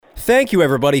Thank you,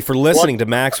 everybody, for listening to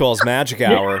Maxwell's Magic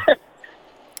Hour.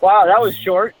 Wow, that was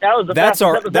short. That was the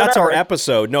that's our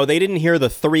episode. No, they didn't hear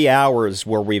the 3 hours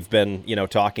where we've been,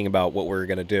 talking about what we're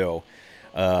gonna do.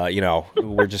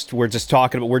 We're just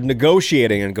talking about, we're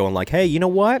negotiating and going like, hey, you know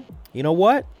what?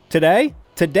 Today,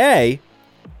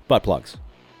 butt plugs.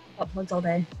 Butt plugs all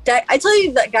day. I tell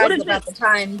you that, guys, about the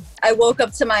time I woke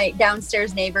up to my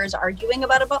downstairs neighbors arguing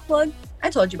about a butt plug. I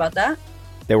told you about that.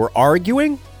 They were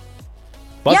arguing?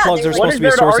 Butt plugs are supposed to be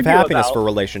a source of happiness for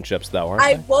relationships, though, aren't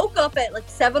they? I woke up at like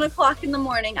 7 o'clock in the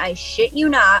morning. I shit you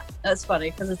not. That's funny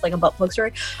because it's like a butt plug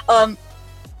story. I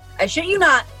shit you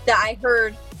not that I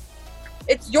heard,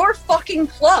 it's your fucking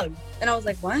plug. And I was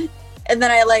like, what? And then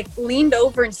I like leaned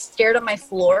over and stared at my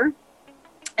floor.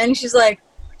 And she's like,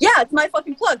 yeah, it's my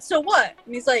fucking plug. So what?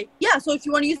 And he's like, yeah, so if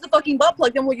you want to use the fucking butt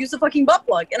plug, then we'll use the fucking butt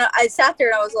plug. And I sat there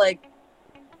and I was like,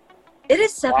 it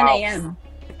is 7 a.m.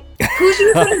 Who's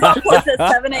using butt plugs at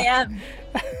 7 a.m.?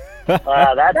 That's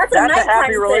a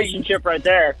happy relationship right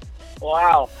there.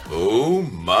 Wow. Oh,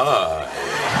 my.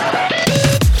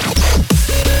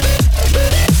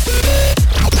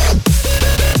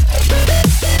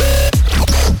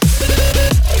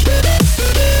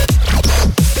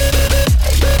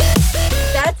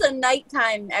 That's a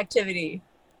nighttime activity.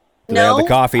 Do they have the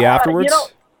coffee afterwards?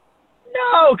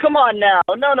 No, come on now.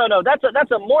 No.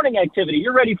 That's a morning activity.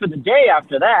 You're ready for the day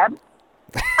after that.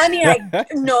 I mean,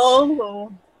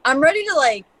 no. I'm ready to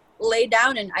like lay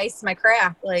down and ice my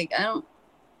crack. Like I don't.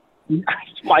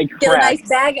 Ice my crack. Get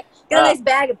a nice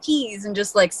bag of peas and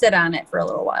just like sit on it for a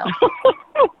little while.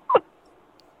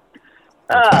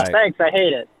 Thanks. I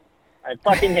hate it. I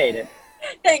fucking hate it.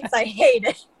 Thanks. I hate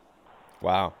it.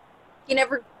 Wow. You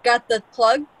never got the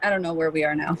plug? I don't know where we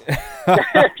are now.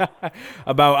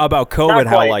 about COVID,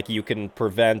 how like you can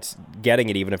prevent getting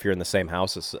it even if you're in the same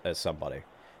house as somebody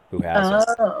who has it.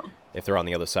 If they're on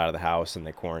the other side of the house and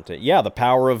they quarantine. Yeah, the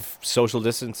power of social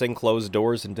distancing, closed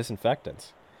doors, and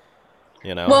disinfectants.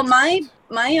 Well, my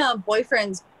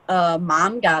boyfriend's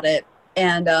mom got it,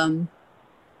 and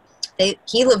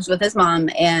he lives with his mom,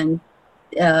 and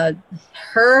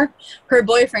her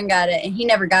boyfriend got it, and he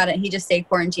never got it. He just stayed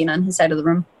quarantined on his side of the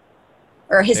room,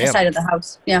 or his side of the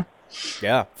house. Yeah.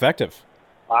 Yeah, effective.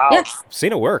 Wow. Yeah. I've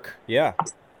seen it work. Yeah.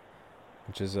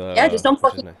 Which is just don't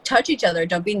fucking touch each other.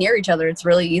 Don't be near each other. It's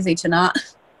really easy to not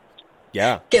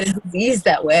get a disease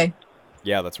that way.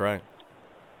 Yeah, that's right.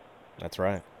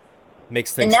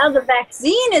 Makes things. And now the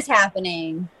vaccine is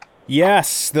happening.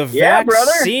 Yes, the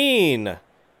vaccine. Brother.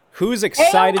 Who's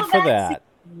excited for that?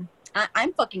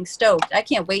 I'm fucking stoked. I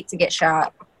can't wait to get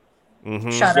shot.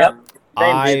 Mm-hmm. Shut up.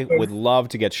 I would love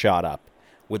to get shot up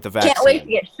with the vaccine. Can't wait to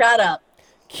get shot up.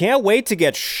 Can't wait to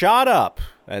get shot up.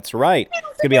 That's right. It's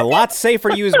going to be a lot safer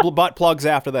to use butt plugs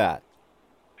after that.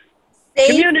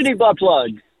 Community butt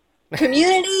plugs.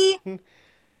 Community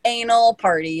anal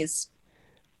parties.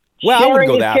 Well, sharing I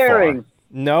wouldn't go that caring. far.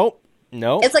 No.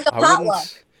 It's like a potluck.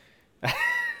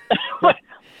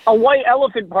 A white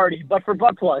elephant party, but for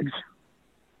butt plugs.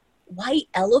 White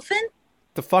elephant?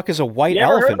 The fuck is a white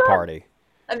elephant party?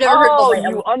 I've never heard of a white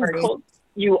elephant party.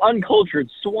 You uncultured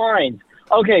swine.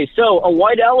 Okay, so a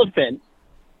white elephant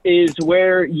is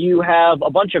where you have a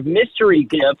bunch of mystery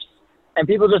gifts and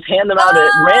people just hand them out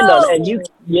at random, and you,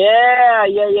 yeah.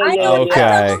 Okay.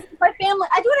 I do my family.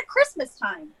 I do it at Christmas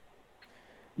time.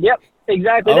 Yep,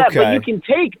 exactly that. But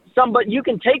you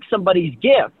can take somebody's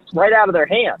gift right out of their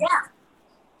hand.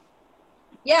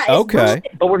 Yeah. Okay. Rude,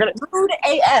 but we're gonna rude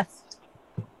AF.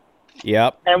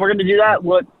 Yep. And we're gonna do that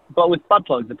but with butt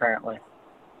plugs apparently.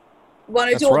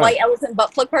 Want to do a white elephant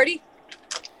butt plug party?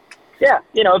 Yeah,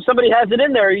 if somebody has it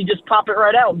in there, you just pop it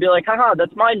right out and be like, haha,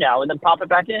 that's mine now, and then pop it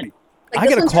back in. Like, I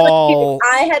got to call.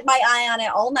 I had my eye on it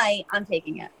all night. I'm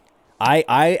taking it.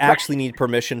 I actually need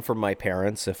permission from my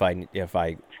parents if I do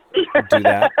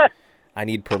that. I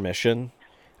need permission.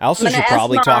 I also should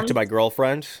probably talk to my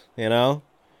girlfriend,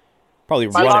 Probably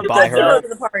run it by her. Go to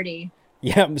the party.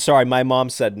 Yeah, I'm sorry. My mom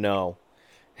said no.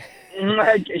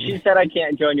 She said I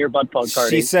can't join your butt plug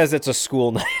party. She says it's a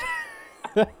school night.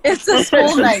 It's a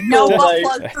school night. No butt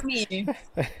plug for me.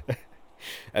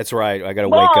 That's right. I got to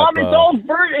wake up.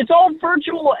 It's all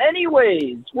virtual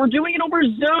anyways. We're doing it over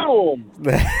Zoom.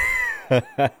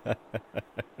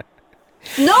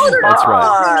 No, they're That's not.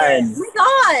 Right. Oh my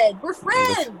God, we're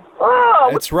friends.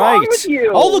 That's right.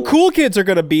 All the cool kids are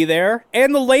going to be there,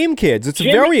 and the lame kids. It's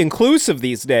very inclusive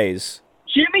these days.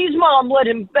 Jimmy's mom let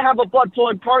him have a butt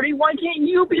plug party. Why can't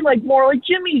you be more like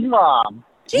Jimmy's mom?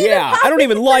 Yeah, I don't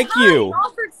even like you.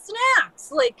 Offered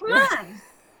snacks. Like, come on.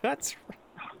 That's right.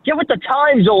 Get with the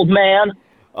times, old man.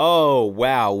 Oh,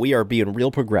 wow. We are being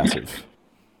real progressive.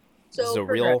 So this is a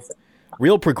real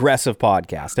Real progressive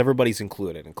podcast. Everybody's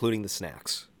included, including the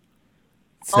snacks.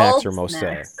 Snacks are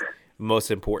most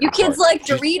important. You kids like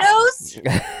Doritos?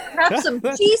 Have some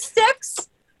cheese sticks?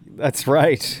 That's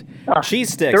right.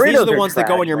 Cheese sticks. Doritos These are the are ones that go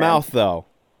trash, in your man. mouth, though.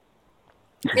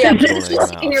 Yeah, put the cheese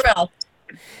stick in your mouth.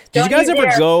 Did you guys Don't ever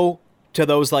dare. go to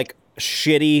those like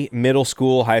shitty middle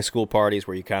school, high school parties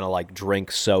where you kind of like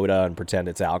drink soda and pretend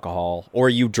it's alcohol, or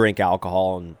you drink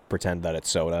alcohol and pretend that it's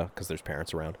soda because there's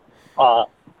parents around?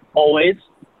 Always,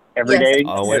 every Yes. day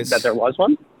Always. that there was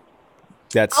one.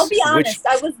 That's I'll be honest,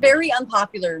 I was very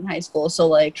unpopular in high school, so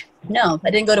like, no, I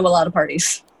didn't go to a lot of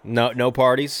parties. No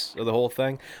parties or the whole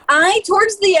thing.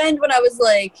 Towards the end when I was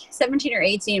like 17 or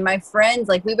 18, my friends,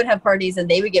 like we would have parties and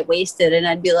they would get wasted and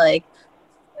I'd be like,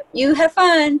 you have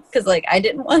fun. Cause like, I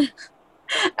didn't want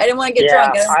to get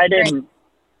drunk. I didn't.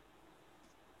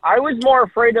 I was more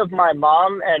afraid of my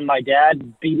mom and my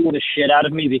dad beating the shit out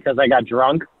of me because I got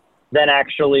drunk than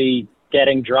actually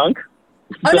getting drunk.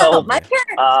 Oh So, no,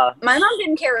 my mom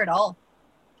didn't care at all.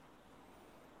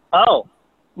 Oh,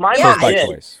 my Yeah. mom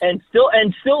did, and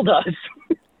still does.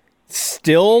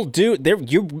 Still, dude,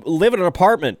 you live in an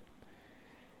apartment.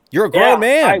 You're a grown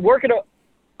man. I work at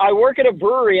a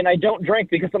brewery, and I don't drink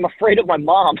because I'm afraid of my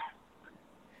mom.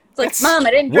 It's like, Mom,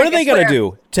 I didn't drink. What are they going gonna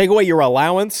do? Take away your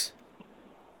allowance?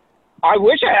 I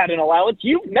wish I had an allowance.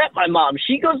 You've met my mom.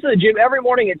 She goes to the gym every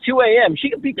morning at 2 a.m. She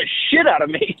can beat the shit out of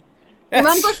me Your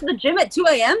mom goes to the gym at 2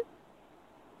 a.m.?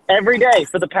 every day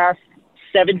for the past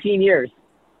 17 years.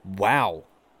 Wow.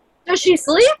 Does she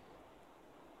sleep?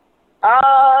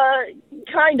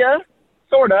 Kinda,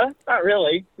 sorta, not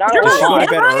really. Not Your Does she mom go really.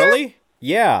 to bed vampire? early?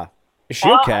 Yeah. Is she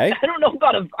okay? I don't know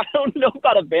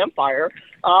about a vampire.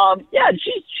 Yeah,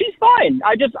 she's fine.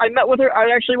 I met with her.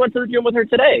 I actually went to the gym with her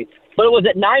today, but it was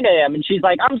at 9 a.m. and she's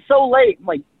like, "I'm so late." I'm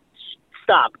like,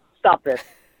 stop this,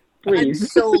 I'm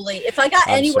please. so late. If I got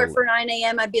I'm anywhere so for 9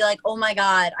 a.m., I'd be like, oh my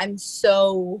God, I'm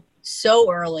so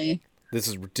early. This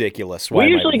is ridiculous. Why We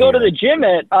am I usually go to here? the gym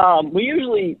at. We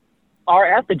usually are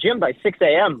at the gym by 6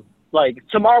 a.m. Like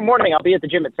tomorrow morning, I'll be at the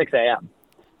gym at 6 a.m.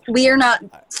 We are not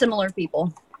similar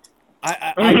people.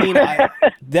 I mean,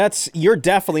 you're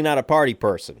definitely not a party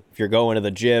person if you're going to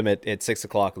the gym at 6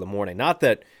 o'clock in the morning. Not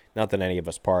that any of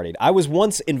us partied. I was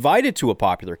once invited to a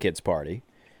popular kids party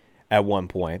at one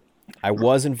point. I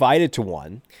was invited to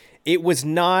one. It was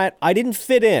not, I didn't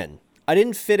fit in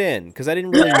because I didn't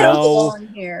really I don't know belong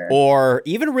here. or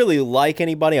even really like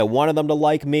anybody. I wanted them to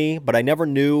like me, but I never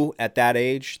knew at that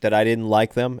age that I didn't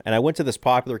like them. And I went to this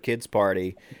popular kids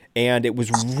party and it was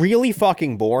really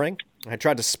fucking boring. I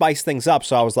tried to spice things up,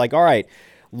 so I was like, all right,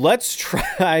 let's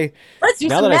try. Let's do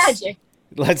some magic.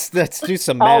 Let's do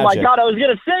some Oh magic. my God, I was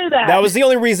gonna say that. That was the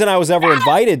only reason I was ever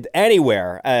invited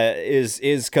anywhere, is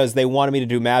because they wanted me to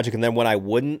do magic, and then when I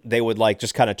wouldn't, they would like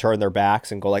just kind of turn their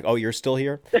backs and go like, "Oh, you're still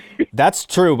here." That's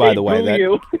true, by They the way. boo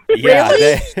you. Yeah,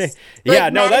 Really? yeah,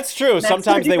 Like no, that's true. magic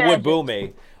Sometimes they would magic. boo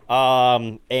me.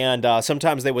 And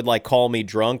sometimes they would like call me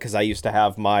drunk because I used to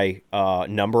have my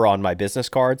number on my business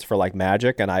cards for like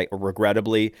magic, and I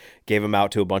regrettably gave them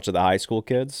out to a bunch of the high school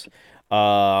kids.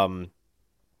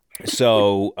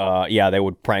 So yeah, they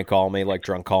would prank call me, like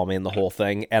drunk call me and the whole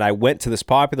thing. And I went to this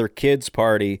popular kids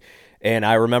party and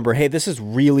I remember, hey, this is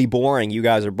really boring. You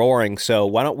guys are boring. So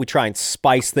why don't we try and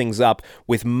spice things up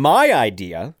with my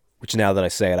idea, which now that I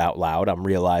say it out loud, I'm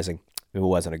realizing it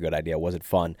wasn't a good idea. It wasn't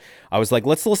fun. I was like,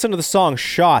 let's listen to the song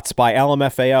Shots by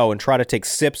LMFAO and try to take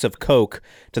sips of Coke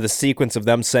to the sequence of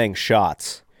them saying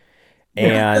shots.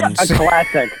 And A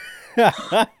classic.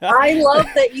 I love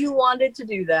that you wanted to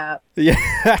do that. yeah,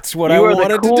 that's what You I were the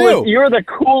wanted to coolest. do. You were the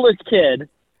coolest kid.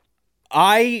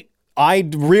 I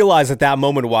realized at that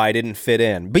moment why I didn't fit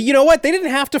in. But you know what? They didn't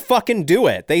have to fucking do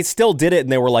it. They still did it, and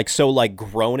they were like so like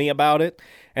groany about it.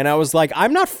 And I was like,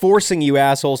 I'm not forcing you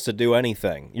assholes to do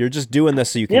anything. You're just doing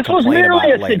this so you can This was complain about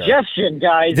merely it a later. suggestion,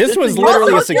 guys. This was is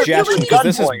literally a Also, you're suggestion doing because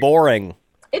this is gunpoint. boring.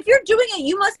 If you're doing it,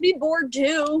 you must be bored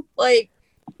too. Like,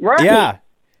 Right. Yeah.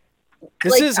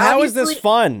 This Like, is, how is this obviously-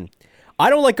 fun? I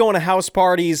don't like going to house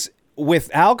parties with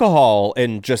alcohol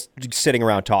and just sitting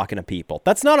around talking to people.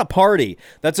 That's not a party.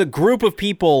 That's a group of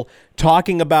people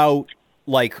talking about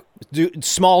like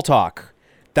small talk.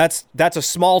 That's a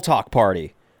small talk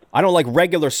party. I don't like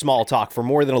regular small talk for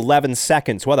more than 11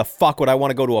 seconds. Why the fuck would I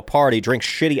want to go to a party, drink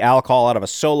shitty alcohol out of a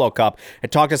Solo cup, and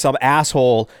talk to some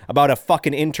asshole about a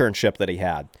fucking internship that he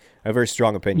had? I have a very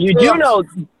strong opinion. You do know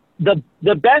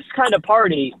the best kind of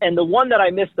party, and the one that I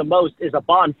miss the most is a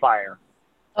bonfire.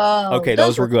 Okay,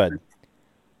 those were good.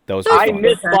 Those were I fun.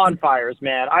 miss bonfires,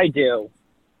 man. I do.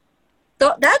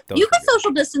 That Those you were can good.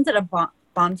 social distance at a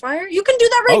bonfire. You can do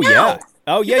that right Oh now. yeah.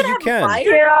 Oh yeah, you have a can. fire.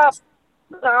 Yeah.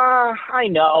 I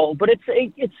know, but it's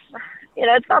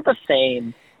it's not the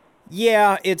same.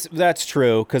 Yeah, that's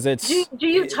true because it's. Do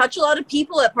you touch a lot of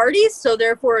people at parties, so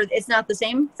therefore it's not the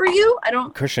same for you? I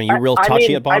don't. Christian, you real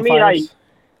touchy at bonfires?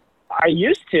 I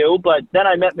used to, but then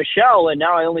I met Michelle, and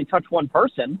now I only touch one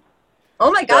person.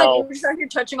 Oh my God! You were just out here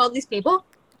touching all these people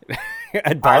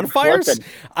at bonfires?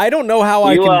 I don't know how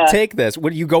I can take this.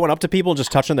 What, are you going up to people and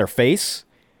just touching their face?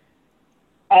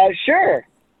 Sure.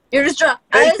 You're just drunk.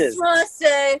 I just want to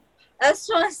say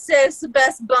it's the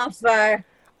best bonfire.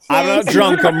 I'm not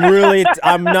drunk.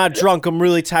 I'm not drunk. I'm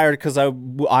really tired because I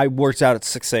worked out at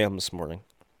 6 a.m. this morning.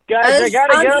 Guys, I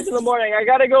gotta get up in the morning. I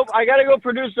gotta go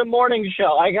produce a morning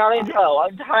show. I gotta go.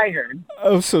 I'm tired.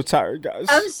 I'm so tired, guys.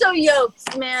 I'm so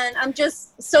yoked, man. I'm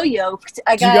just so yoked.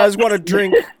 Do you guys want to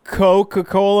drink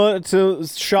Coca-Cola to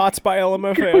shots by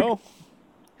LMFAO?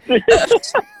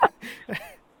 Just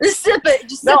sip it.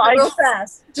 Just sip it real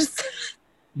fast. Just.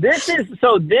 This is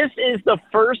the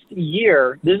first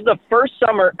year. This is the first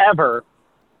summer ever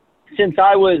since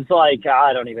I was like,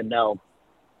 I don't even know,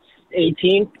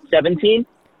 18, 17.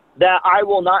 That I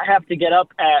will not have to get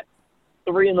up at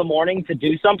 3 a.m. to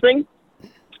do something.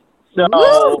 So,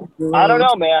 I don't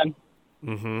know, man.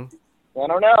 Mm-hmm. I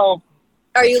don't know.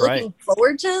 Are you looking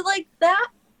forward to, like, that?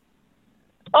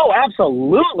 Oh,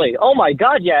 absolutely. Oh, my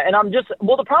God, yeah. And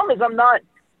the problem is I'm not,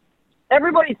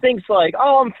 everybody thinks, like,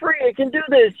 oh, I'm free, I can do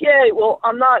this, yay. Well,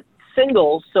 I'm not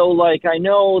single, so, like, I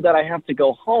know that I have to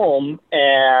go home,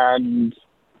 and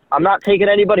I'm not taking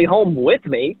anybody home with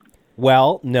me.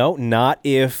 Well, no, not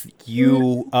if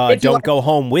you don't go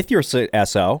home with your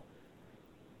SO.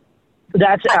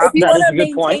 That if you want to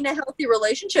maintain a healthy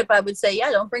relationship, I would say,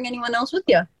 don't bring anyone else with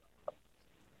you.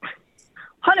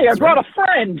 Honey, I brought a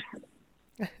friend.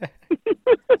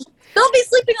 Don't be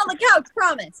sleeping on the couch,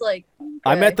 promise. Like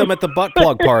I met them at the butt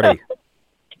plug party.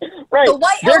 Right.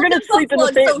 They're gonna sleep in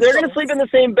the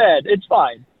same bed. It's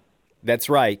fine. That's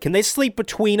right. Can they sleep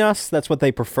between us? That's what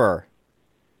they prefer.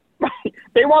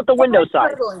 They want the window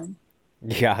side.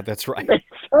 Yeah, that's right.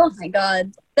 Oh my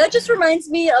God. That just reminds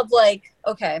me of like,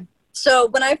 okay. So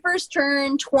when I first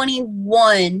turned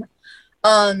 21,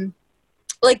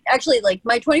 like actually like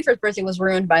my 21st birthday was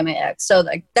ruined by my ex. So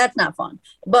like that's not fun.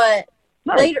 But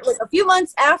later, like a few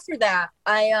months after that,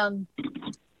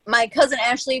 my cousin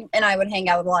Ashley and I would hang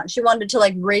out a lot. She wanted to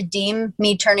like redeem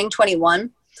me turning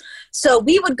 21. So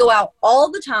we would go out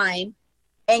all the time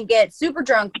and get super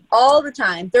drunk all the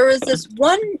time. There was this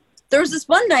one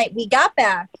night we got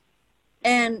back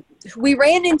and we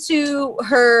ran into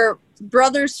her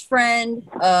brother's friend,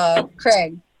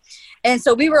 Craig. And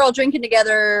so we were all drinking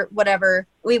together, whatever.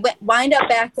 We wind up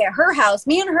back at her house.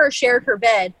 Me and her shared her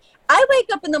bed. I wake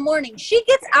up in the morning. She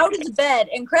gets out of the bed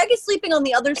and Craig is sleeping on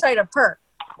the other side of her.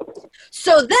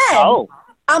 So then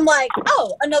I'm like,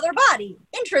 oh, another body.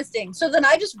 Interesting. So then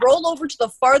I just roll over to the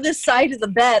farthest side of the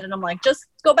bed and I'm like, just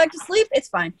go back to sleep. It's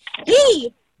fine.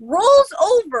 He rolls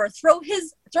over, throws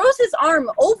his arm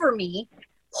over me,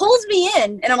 pulls me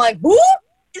in, and I'm like, who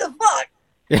the fuck?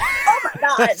 Oh my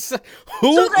God.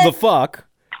 The fuck?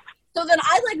 So then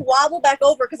I like wobble back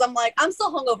over because I'm like, I'm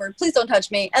still hungover. Please don't touch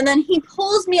me. And then he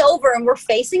pulls me over and we're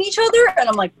facing each other. And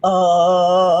I'm like,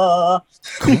 Oh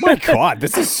my God,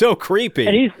 this is so creepy.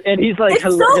 And he's like, it's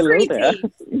hello, so creepy. There.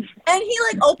 And he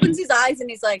like opens his eyes and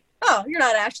he's like, oh, you're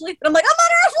not Ashley. And I'm like, I'm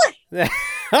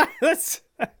not Ashley.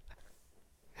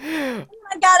 And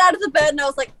I got out of the bed and I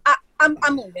was like, I'm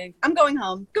leaving. I'm going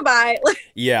home. Goodbye.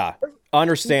 Yeah,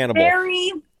 understandable.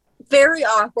 Very, very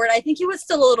awkward. I think he was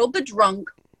still a little bit drunk.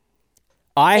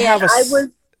 I was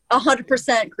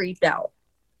 100% creeped out.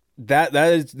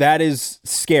 That is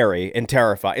scary and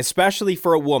terrifying, especially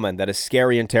for a woman. That is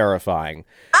scary and terrifying.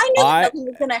 I knew nothing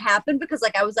was gonna happen because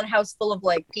like I was in a house full of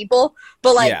like people,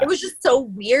 but like it was just so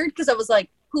weird because I was like,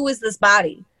 who is this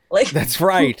body? Like that's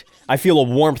right. I feel a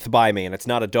warmth by me, and it's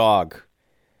not a dog,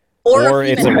 or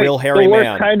it's a real hairy the worst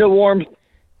man. Kind of warmth.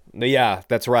 Yeah,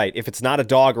 that's right. If it's not a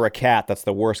dog or a cat, that's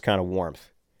the worst kind of warmth.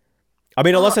 I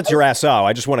mean, unless it's your SO.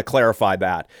 I just want to clarify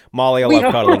that. Molly, I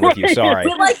love cuddling with you. Sorry.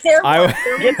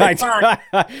 I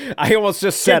almost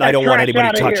just said I don't want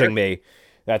anybody touching me.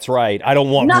 That's right. I don't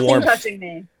want warmth. Touching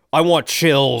me. I want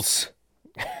chills.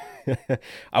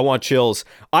 I want chills.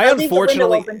 I'll leave the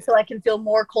window open so I can feel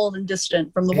more cold and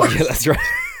distant from the warmth. Yeah, that's right.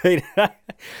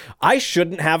 I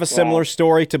shouldn't have a similar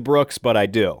story to Brooks, but I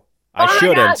do. I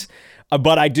shouldn't,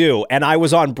 but I do. And I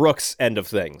was on Brooks' end of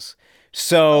things.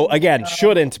 So again,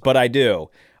 shouldn't, but I do.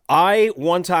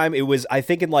 One time it was, I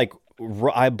think in like,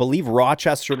 I believe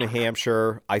Rochester, New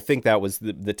Hampshire. I think that was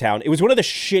the town. It was one of the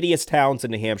shittiest towns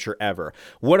in New Hampshire ever.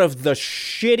 One of the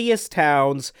shittiest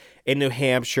towns in New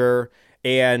Hampshire.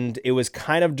 and it was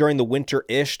kind of during the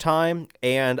winter-ish time,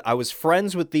 and I was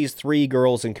friends with these 3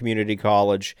 girls in community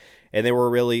college, and they were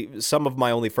really some of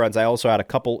my only friends. I also had a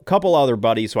couple other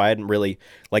buddies who I hadn't really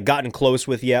like gotten close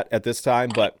with yet at this time,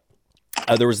 but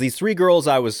there was these 3 girls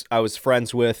I was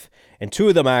friends with, and 2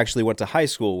 of them actually went to high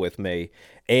school with me.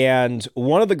 And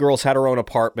one of the girls had her own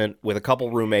apartment with a couple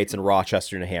roommates in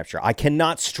Rochester, New Hampshire. I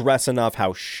cannot stress enough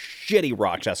how shitty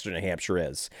Rochester, New Hampshire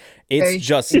is. It's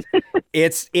just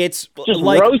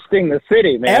like roasting the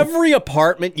city, man. Every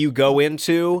apartment you go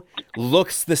into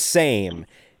looks the same.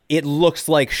 It looks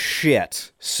like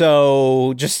shit.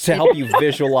 So just to help you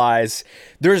visualize,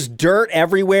 there's dirt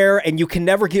everywhere and you can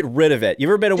never get rid of it. You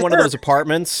ever been in one of those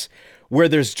apartments where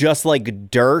there's just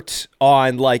like dirt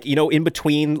on, like, you know, in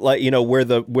between, like, you know, where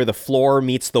the floor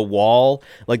meets the wall,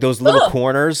 like those little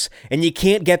corners, and you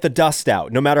can't get the dust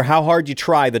out. No matter how hard you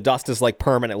try, the dust is like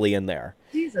permanently in there.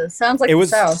 Jesus, sounds like the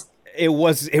South. It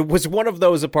was one of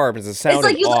those apartments. It sounded It's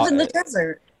like you live in the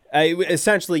desert.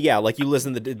 Essentially, yeah, like you live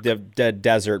in the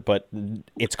desert, but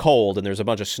it's cold and there's a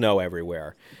bunch of snow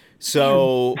everywhere.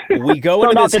 So we go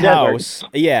into this house,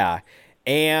 yeah,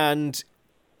 and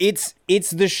it's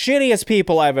the shittiest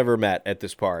people I've ever met at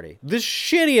this party. The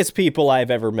shittiest people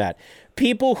I've ever met.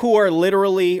 People who are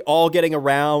literally all getting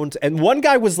around, and one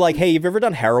guy was like, "Hey, you've ever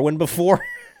done heroin before?"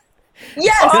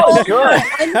 Yes. Oh, good.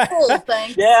 I'm full,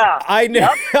 thanks. Yeah. I know.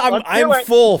 Yep, I'm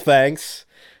full, thanks.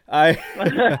 I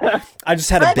just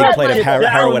had a big plate of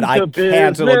heroin. I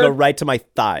can't. It'll go right to my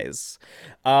thighs.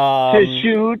 To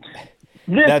shoot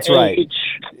this That's age.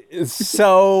 right.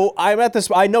 So I'm at this.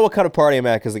 I know what kind of party I'm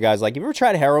at because the guy's like, "Have you ever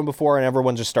tried heroin before?" And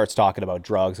everyone just starts talking about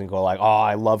drugs and go like, "Oh,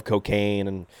 I love cocaine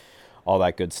and all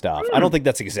that good stuff." I don't think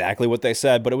that's exactly what they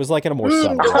said, but it was like in a more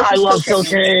subtle. I love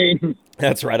cocaine.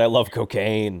 That's right. I love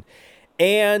cocaine.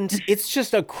 And it's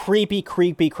just a creepy,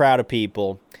 creepy crowd of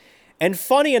people. And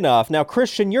funny enough, now,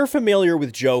 Christian, you're familiar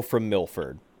with Joe from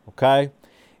Milford, okay?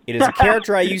 It is a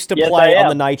character I used to play on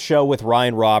the night show with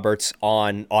Ryan Roberts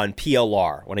on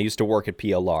PLR, when I used to work at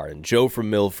PLR. And Joe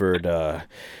from Milford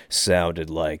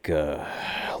sounded like this.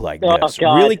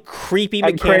 God. Really creepy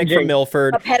mechanic from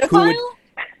Milford. A pedophile?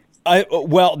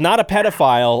 Well, not a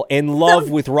pedophile, in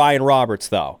love with Ryan Roberts,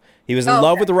 though. He was in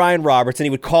love with Ryan Roberts, and he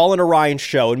would call into Ryan's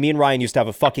show, and me and Ryan used to have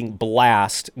a fucking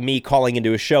blast, me calling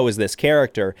into his show as this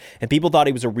character, and people thought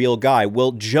he was a real guy.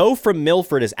 Well, Joe from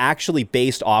Milford is actually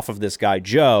based off of this guy,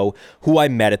 Joe, who I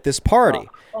met at this party.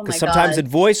 Because sometimes in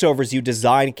voiceovers, you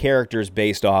design characters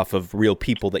based off of real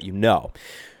people that you know.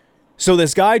 So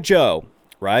this guy, Joe,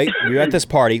 right, we were at this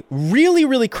party, really,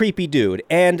 really creepy dude,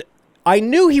 and I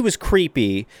knew he was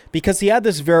creepy because he had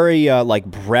this very,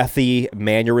 breathy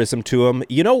mannerism to him.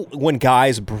 You know when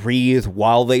guys breathe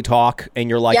while they talk, and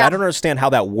you're like, I don't understand how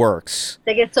that works.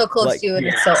 They get so close to you, and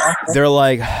it's so awful. They're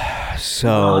like, I'm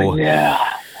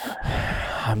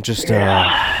just,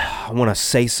 I want to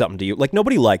say something to you. Like,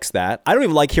 nobody likes that. I don't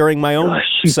even like hearing my own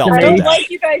self. I don't like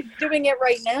you guys doing it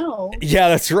right now. Yeah,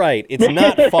 that's right. It's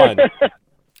not fun.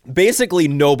 Basically,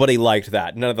 nobody liked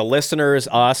that. None of the listeners,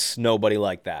 us, nobody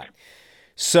liked that.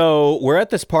 So we're at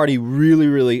this party, really,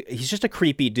 really, he's just a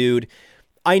creepy dude.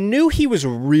 I knew he was a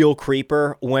real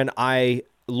creeper when I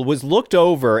was looked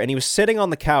over and he was sitting on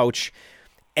the couch,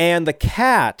 and the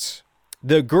cat,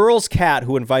 the girl's cat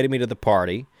who invited me to the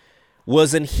party,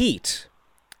 was in heat,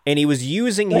 and he was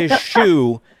using his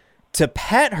shoe to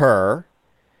pet her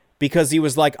because he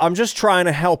was like, I'm just trying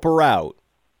to help her out.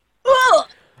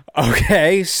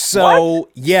 Okay, so,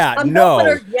 yeah, helping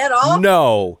her get off?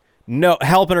 No,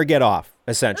 helping her get off,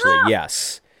 essentially,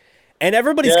 yes. And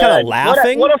everybody's kind of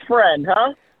laughing. What a friend,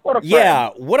 huh? What a friend.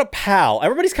 Yeah, what a pal.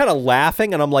 Everybody's kind of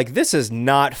laughing, and I'm like, this is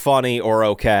not funny or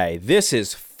okay. This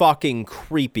is fucking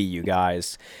creepy, you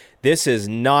guys. This is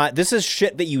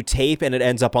shit that you tape and it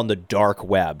ends up on the dark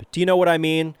web. Do you know what I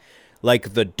mean?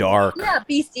 Like the dark. Yeah,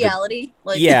 bestiality.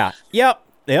 Yep.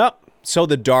 So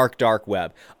the dark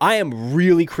web. I am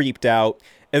really creeped out.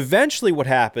 Eventually what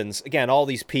happens, again, all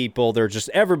these people,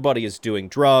 everybody is doing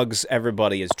drugs,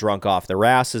 everybody is drunk off their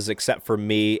asses except for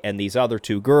me and these other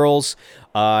 2 girls,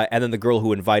 and then the girl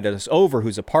who invited us over,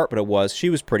 whose apartment it was, she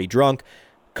was pretty drunk.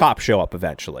 Cops show up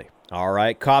eventually, all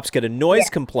right? Cops get a noise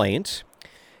complaint,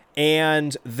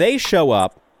 and they show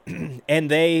up, and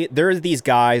there are these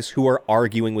guys who are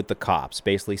arguing with the cops,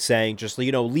 basically saying, just,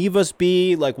 leave us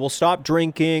be, like, we'll stop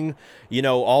drinking,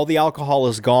 all the alcohol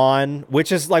is gone,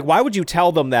 which is, like, why would you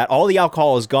tell them that all the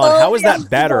alcohol is gone? How is that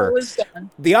better?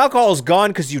 The alcohol is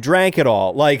gone because you drank it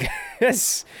all. Like,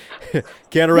 can't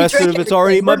arrest it if it's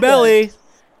already in my belly.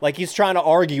 Like, he's trying to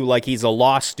argue like he's a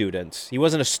law student. He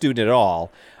wasn't a student at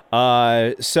all.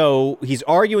 So he's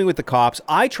arguing with the cops.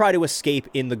 I try to escape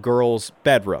in the girl's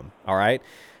bedroom, all right?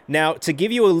 Now, to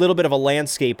give you a little bit of a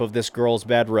landscape of this girl's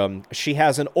bedroom, she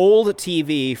has an old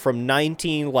TV from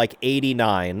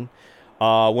 1989,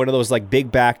 one of those like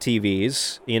big back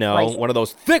TVs, Right. one of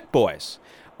those thick boys,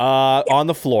 on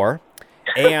the floor.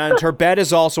 And her bed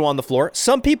is also on the floor.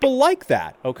 Some people like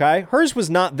that, okay? Hers was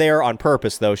not there on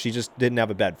purpose, though. She just didn't have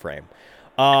a bed frame.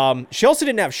 She also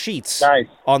didn't have sheets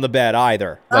on the bed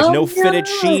either. Like no fitted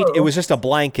sheet. It was just a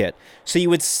blanket. So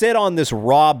you would sit on this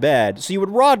raw bed. So you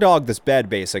would raw dog this bed,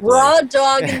 basically. Raw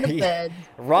dog in the bed.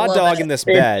 Raw Love dog it. in this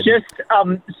bed. It's just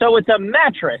so it's a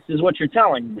mattress, is what you're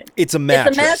telling me. It's a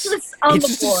mattress. It's a mattress on It's the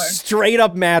just a floor. straight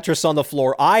up mattress on the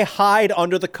floor. I hide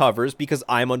under the covers because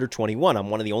I'm under 21. I'm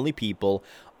one of the only people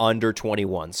under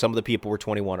 21. Some of the people were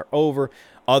 21 or over.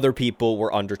 Other people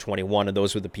were under 21, and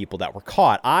those were the people that were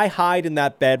caught. I hide in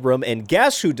that bedroom, and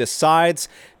guess who decides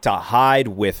to hide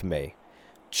with me?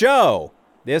 Joe.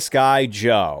 This guy,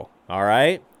 Joe. All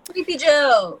right? Creepy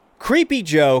Joe. Creepy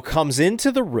Joe comes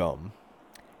into the room,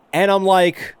 and I'm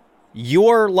like,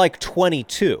 you're like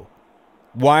 22.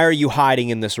 Why are you hiding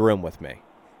in this room with me?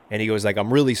 And he goes like,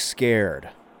 I'm really scared.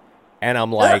 And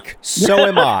I'm like, so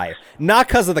am I. Not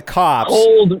because of the cops,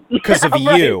 Cold. because of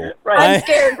Right, you. right. I'm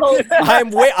scared. Cold.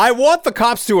 I want the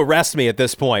cops to arrest me at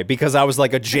this point because I was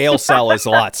like, a jail cell is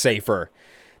a lot safer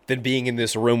than being in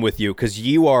this room with you because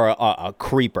you are a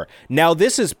creeper. Now,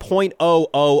 this is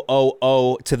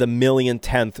 0.0000 to the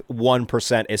 1,000,000th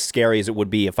 1% as scary as it would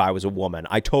be if I was a woman.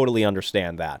 I totally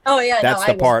understand that. Oh yeah, That's no,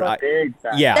 the I part. would. Big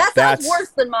time. Yeah, That that's sounds worse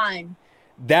than mine.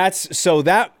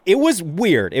 it was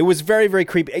weird. It was very, very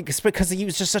creepy. It's because he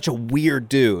was just such a weird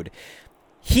dude.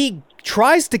 He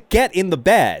tries to get in the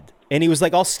bed, and he was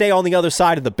like, I'll stay on the other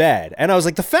side of the bed. And I was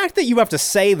like, the fact that you have to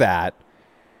say that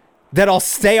I'll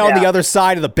stay on the other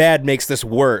side of the bed makes this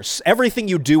worse. Everything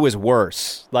you do is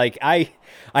worse. Like, I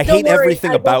Don't hate worry,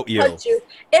 everything I about won't you. touch you.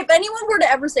 If anyone were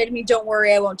to ever say to me, "Don't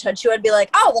worry, I won't touch you," I'd be like,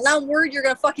 "Oh, well, now I'm worried you're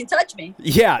gonna fucking touch me."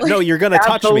 Yeah, no, you're gonna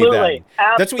touch me then. Absolutely.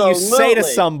 That's what you say to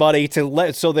Absolutely. somebody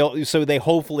so they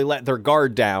hopefully let their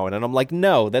guard down. And I'm like,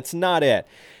 no, that's not it.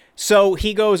 So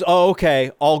he goes, oh,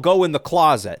 okay, I'll go in the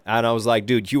closet. And I was like,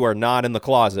 dude, you are not in the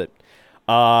closet.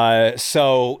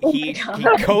 So he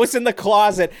goes in the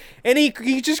closet and he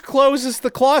just closes the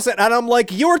closet. And I'm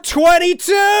like, you're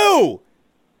 22.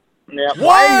 Yeah. Why?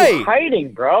 Why are you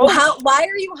hiding, bro? Why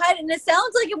are you hiding? It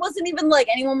sounds like it wasn't even like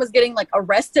anyone was getting like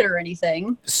arrested or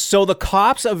anything. So the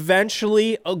cops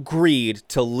eventually agreed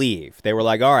to leave. They were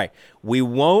like, all right, we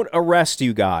won't arrest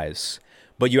you guys,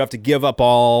 but you have to give up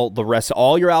all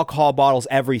your alcohol bottles,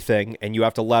 everything, and you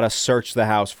have to let us search the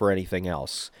house for anything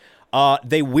else.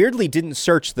 They weirdly didn't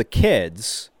search the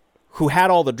kids who had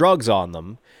all the drugs on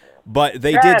them, but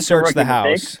they did That's a search rookie the house.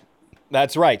 mistake.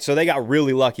 That's right. So they got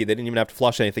really lucky. They didn't even have to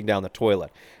flush anything down the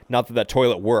toilet. Not that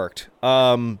toilet worked.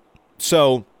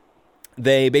 So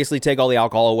they basically take all the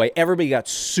alcohol away. Everybody got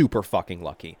super fucking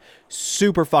lucky.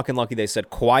 Super fucking lucky. They said,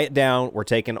 quiet down. We're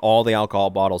taking all the alcohol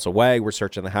bottles away. We're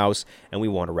searching the house, and we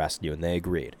won't arrest you. And they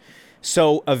agreed.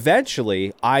 So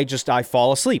eventually, I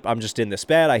fall asleep. I'm just in this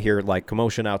bed. I hear like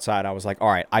commotion outside. I was like, all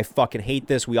right, I fucking hate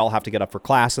this. We all have to get up for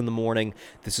class in the morning.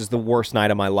 This is the worst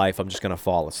night of my life. I'm just going to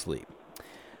fall asleep.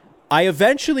 I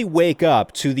eventually wake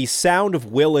up to the sound of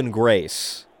Will and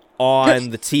Grace on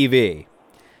the TV.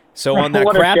 So on that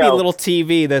What a crappy show. little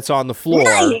TV that's on the floor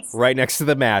Nice. right next to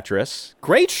the mattress.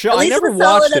 Great show. At I least never it was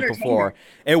solid watched it entertainment. before.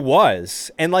 It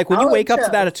was. And like when you Solid wake up to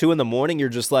show. that at 2 a.m, you're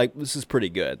just like, this is pretty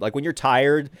good. Like when you're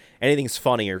tired, anything's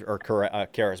funny or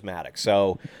charismatic.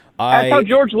 So That's how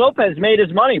George Lopez made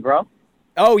his money, bro.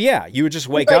 oh yeah, you would just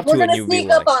wake Like, up we're to it and gonna you'd be sneak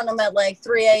like, up on them at like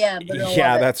 3 a.m. But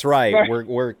yeah, that's right.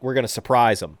 We're gonna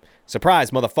surprise them.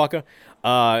 Surprise, motherfucker.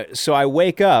 So I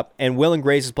wake up and Will and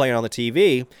Grace is playing on the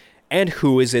TV, and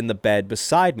who is in the bed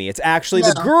beside me? It's actually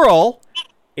the No. girl.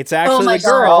 It's actually my the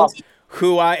girl God.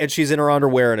 who and she's in her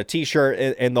underwear and a t-shirt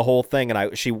and the whole thing. And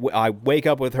I wake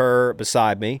up with her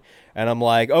beside me, and I'm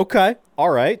like, okay, all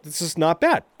right, this is not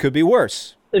bad. Could be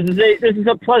worse. This is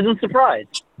a pleasant surprise.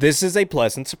 This is a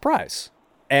pleasant surprise.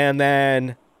 And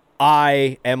then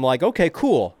I am like, okay,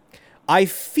 cool. I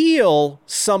feel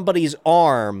somebody's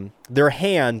arm, their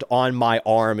hand on my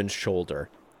arm and shoulder.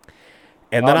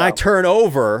 And then Oh, no. I turn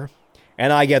over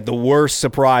and I get the worst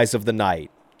surprise of the night.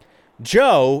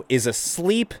 Joe is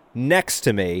asleep next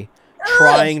to me,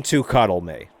 trying to cuddle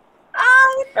me.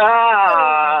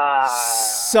 Ah.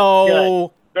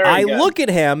 So Good. Very I good. look at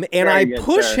him and Very I good,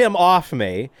 push sir. him off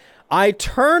me. I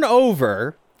turn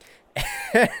over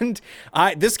and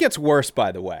this gets worse,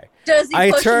 by the way. Does he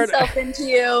I push turn- himself into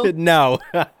you? No.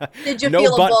 Did you No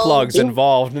feel a butt bulge? plugs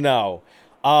involved, no.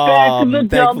 Back the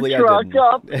dump Thankfully, I truck didn't.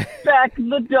 up. Back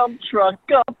the dump truck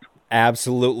up.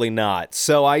 Absolutely not.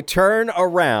 So I turn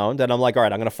around and I'm like, all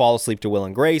right, I'm going to fall asleep to Will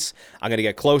and Grace. I'm going to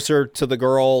get closer to the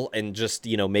girl and just,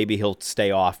 maybe he'll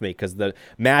stay off me because the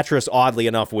mattress, oddly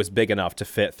enough, was big enough to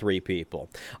fit 3 people.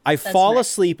 I fall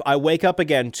asleep. I wake up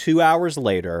again 2 hours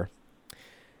later.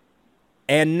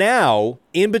 And now,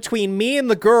 in between me and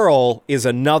the girl is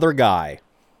another guy.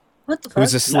 What the fuck?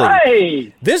 Who's asleep.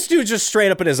 Nice. This dude's just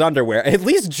straight up in his underwear. At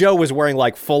least Joe was wearing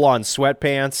like full-on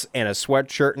sweatpants and a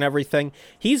sweatshirt and everything.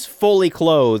 He's fully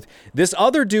clothed. This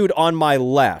other dude on my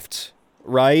left,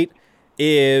 right,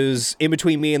 is in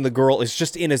between me and the girl, is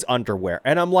just in his underwear.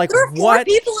 And I'm like, there are 4 what?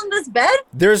 people in this bed?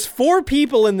 There's 4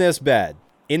 people in this bed,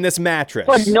 in this mattress.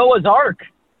 It's like Noah's Ark.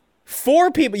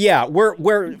 4 people. Yeah,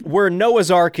 we're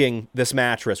Noah's Arking this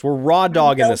mattress. We're raw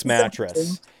dogging this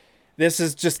mattress. This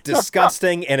is just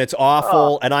disgusting, and it's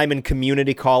awful, and I'm in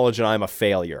community college, and I'm a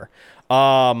failure.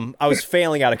 I was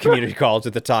failing out of community college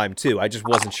at the time, too. I just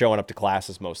wasn't showing up to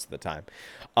classes most of the time.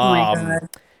 Oh, my God.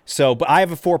 So, but I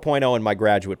have a 4.0 in my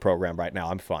graduate program right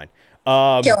now. I'm fine.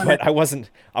 But I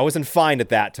wasn't fine at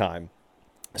that time.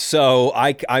 So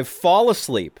I fall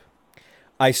asleep.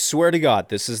 I swear to God,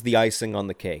 this is the icing on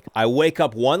the cake. I wake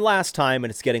up one last time, and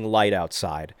it's getting light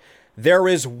outside. There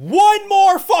is one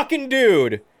more fucking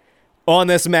dude on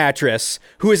this mattress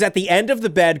who is at the end of the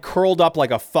bed curled up like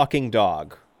a fucking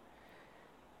dog.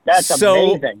 That's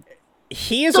amazing.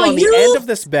 He is on the end of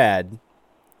this bed.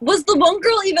 Was the one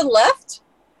girl even left?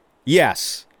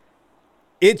 Yes.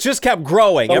 It just kept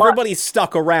growing. Everybody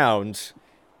stuck around.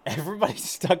 And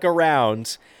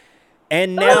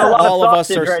now all of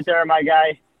us are right there, my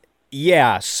guy.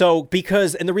 Yeah, so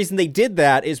and the reason they did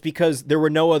that is because there were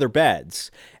no other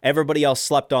beds. Everybody else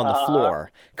slept on the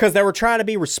floor because they were trying to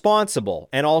be responsible,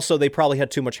 and also they probably had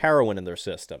too much heroin in their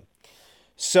system.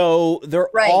 So they're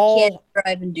all... you can't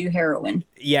drive and do heroin.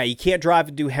 Yeah, you can't drive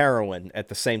and do heroin at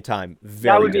the same time.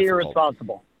 That would be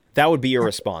irresponsible. That would be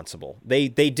irresponsible. They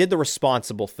did the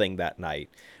responsible thing that night,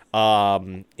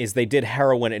 is they did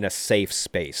heroin in a safe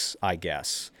space, I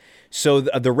guess. So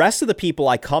the rest of the people,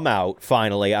 I come out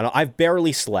finally, and I've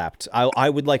barely slept. I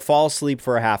would like fall asleep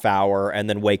for a half hour and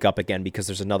then wake up again because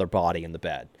there's another body in the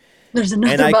bed. There's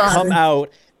another body. And I body. come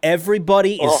out,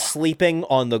 everybody is sleeping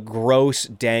on the gross,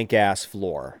 dank-ass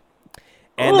floor.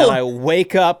 And then I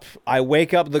wake up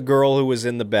the girl who was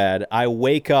in the bed. I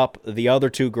wake up the other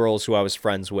 2 girls who I was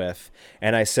friends with,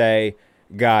 and I say,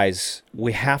 guys,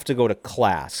 we have to go to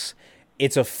class.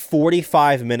 It's a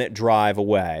 45-minute drive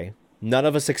away. None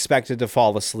of us expected to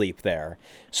fall asleep there.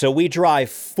 So we drive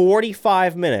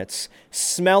 45 minutes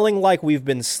smelling like we've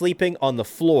been sleeping on the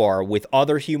floor with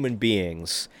other human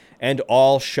beings and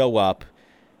all show up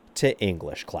to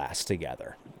English class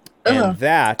together. And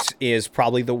that is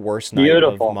probably the worst night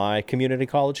of my community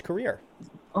college career.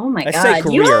 Oh my God. I say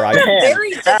career. You are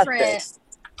very different.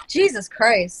 Jesus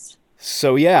Christ.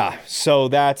 So yeah, so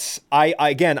that's,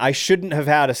 I shouldn't have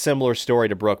had a similar story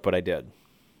to Brooke, but I did.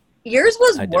 Yours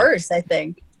was worse, I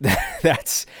think.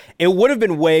 It would have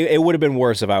been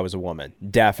worse if I was a woman.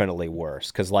 Definitely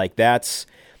worse. Cause like as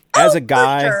a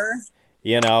guy,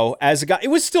 it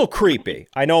was still creepy.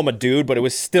 I know I'm a dude, but it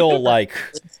was still like,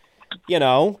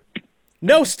 no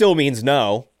still means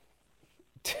no.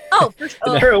 Oh, for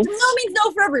sure. True. No means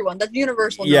no for everyone. That's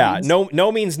universal.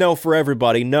 No means no for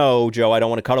everybody. No, Joe, I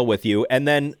don't want to cuddle with you. And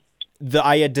then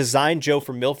I had designed Joe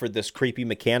from Milford, this creepy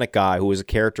mechanic guy who was a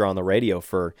character on the radio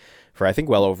for I think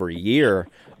well over a year,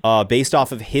 based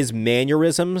off of his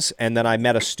mannerisms. And then I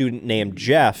met a student named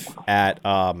Jeff at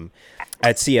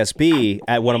CSB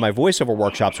at one of my voiceover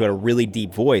workshops who had a really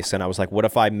deep voice. And I was like, what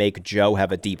if I make Joe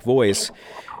have a deep voice?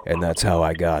 And that's how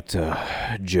I got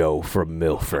Joe from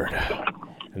Milford.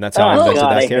 And that's how I invented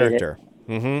that character.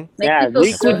 Mm-hmm. Yeah,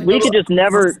 we could just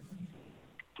never...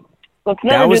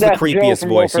 That was the creepiest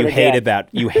voice. You hated that.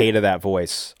 You hated that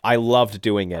voice. I loved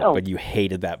doing it, but you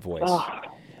hated that voice.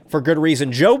 For good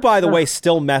reason. Joe, by the way,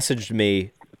 still messaged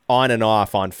me on and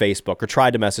off on Facebook, or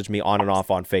tried to message me on and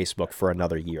off on Facebook for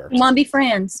another year. You want to be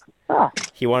friends?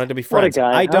 He wanted to be friends. What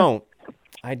a guy,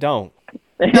 I don't.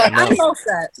 I'm all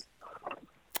set.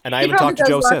 And I haven't talked to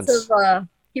Joe since.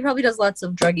 He probably does lots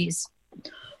of druggies.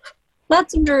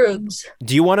 Lots of drugs.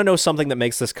 Do you want to know something that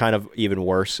makes this kind of even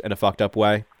worse in a fucked up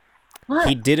way? What?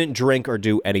 He didn't drink or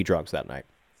do any drugs that night.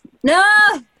 No.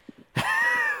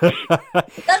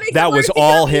 That was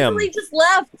all him. He just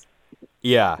left.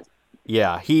 Yeah.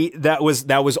 That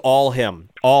was all him.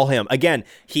 All him. Again,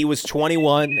 he was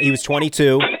 21. He was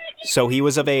 22, so he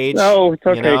was of age. No, it's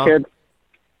okay, kid.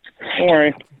 Don't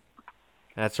worry.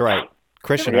 That's right.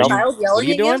 Christian, what are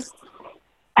you doing?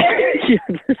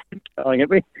 Yelling at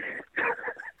me?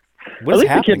 What is At least the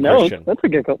happening, kid knows. Christian? That's a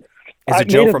good call. Is I it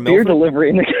Joe made a from beer Milford? delivery,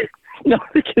 and no,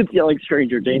 the kid's yelling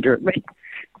 "stranger danger" at me.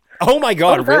 Oh my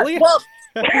God, really? Well,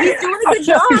 he's doing a good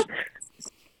job.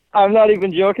 I'm not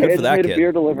even joking. Good I for just that made kid. a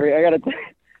beer delivery. I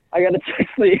gotta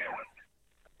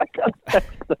text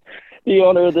the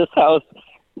owner of this house.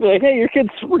 Be like, hey, your kid's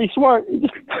pretty smart. He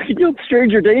just fucking yelled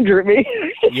 "stranger danger" at me.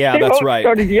 Yeah, Came that's out and right.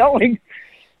 Started yelling.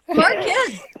 Smart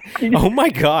kid. Oh my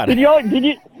God. Did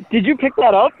you pick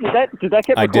that up? Did that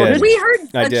get I recorded? did. We heard.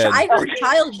 I did. I heard a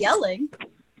child yelling.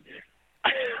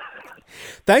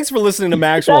 Thanks for listening to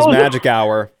Maxwell's That was- Magic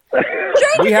Hour.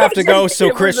 We have to go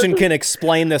so Christian can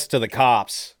explain this to the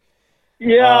cops.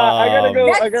 Yeah, I gotta go.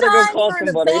 Next I gotta go time call you're in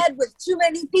a somebody. bed with too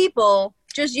many people,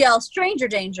 just yell "stranger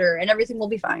danger" and everything will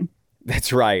be fine.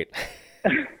 That's right.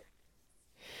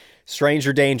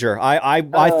 Stranger danger. I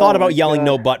thought about yelling God.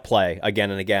 no butt play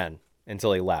again and again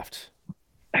until he left.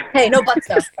 Hey, no butt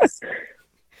stuff.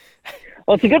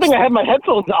 Well, it's a good thing I had my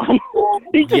headphones on.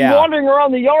 He's just Yeah. wandering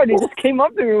around the yard. He just came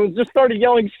up to me and just started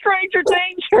yelling "stranger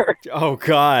danger." Oh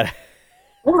God.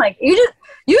 Oh my!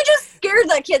 You just scared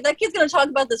that kid. That kid's gonna talk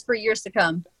about this for years to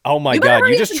come. Oh my You better God. hurry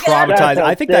You up just and get out. traumatized. That's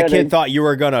I think that kid outstanding. thought you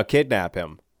were gonna kidnap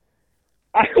him.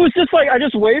 I was just like, I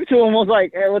just waved to him. Was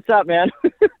like, "Hey, what's up, man?"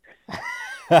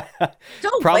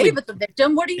 Don't Probably- wave at the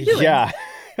victim. What are you doing? Yeah.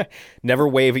 Never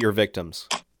wave at your victims,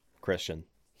 Christian.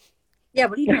 Yeah.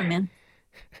 What are you doing, man?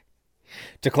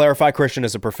 To clarify, Christian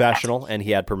is a professional and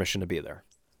he had permission to be there.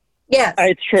 Yes.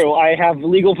 It's true. I have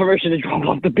legal permission to drop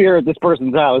off the beer at this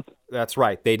person's house. That's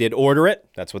right. They did order it.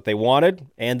 That's what they wanted.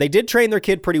 And they did train their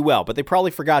kid pretty well, but they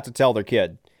probably forgot to tell their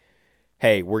kid,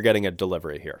 hey, we're getting a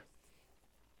delivery here.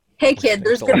 Hey, kid.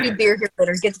 There's gonna be beer here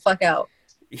later. Get the fuck out.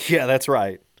 Yeah, that's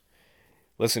right.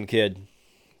 Listen, kid,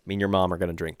 me and your mom are going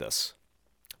to drink this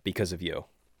because of you.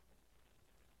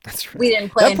 That's right. We didn't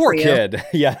plan That poor for you. kid.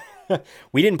 Yeah.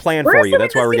 We didn't plan We're for you. assuming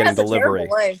That's why this we're kid getting has a terrible delivery.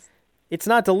 life. It's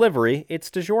not delivery. It's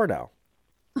DiGiorno.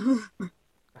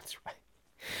 That's right.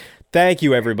 Thank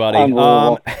you, everybody.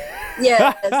 Unbelievable.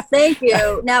 Yes. Thank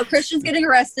you. Now Christian's getting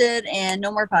arrested, and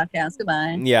no more podcasts.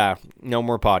 Goodbye. Yeah, no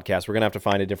more podcasts. We're going to have to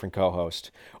find a different co-host.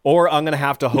 Or I'm going to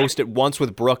have to host it once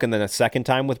with Brooke and then a second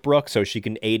time with Brooke so she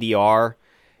can ADR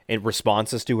in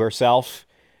responses to herself.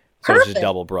 So it's just Perfect.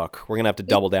 double Brooke. We're going to have to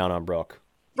double down on Brooke.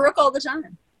 Brooke all the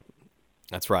time.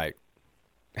 That's right.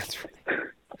 That's right.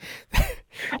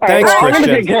 All right, Thanks, well, I'm gonna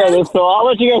Christian. take care of this, so I'll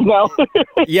let you guys know.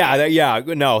 Yeah.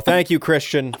 No, thank you,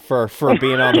 Christian, for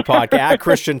being on the podcast. At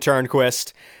Christian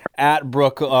Turnquist, at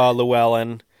Brooke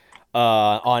Llewellyn,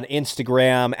 on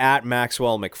Instagram, at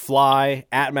Maxwell McFly,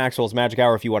 at Maxwell's Magic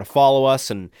Hour if you want to follow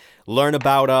us and learn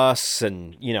about us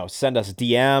and, send us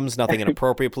DMs. Nothing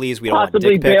inappropriate, please. We don't want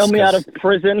Possibly dick pics. bail me out 'cause of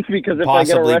prison because if I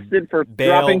get possibly arrested for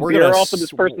bail. dropping We're beer gonna off of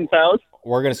this person's house.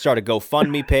 We're going to start a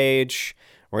GoFundMe page.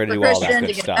 We're going For to do all that Christian to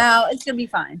good get stuff. out. It's gonna be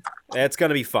fine. It's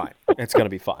gonna be fine. It's gonna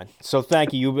be fine. So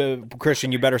thank you,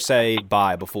 Christian. You better say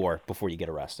bye before you get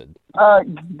arrested.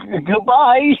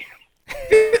 Goodbye.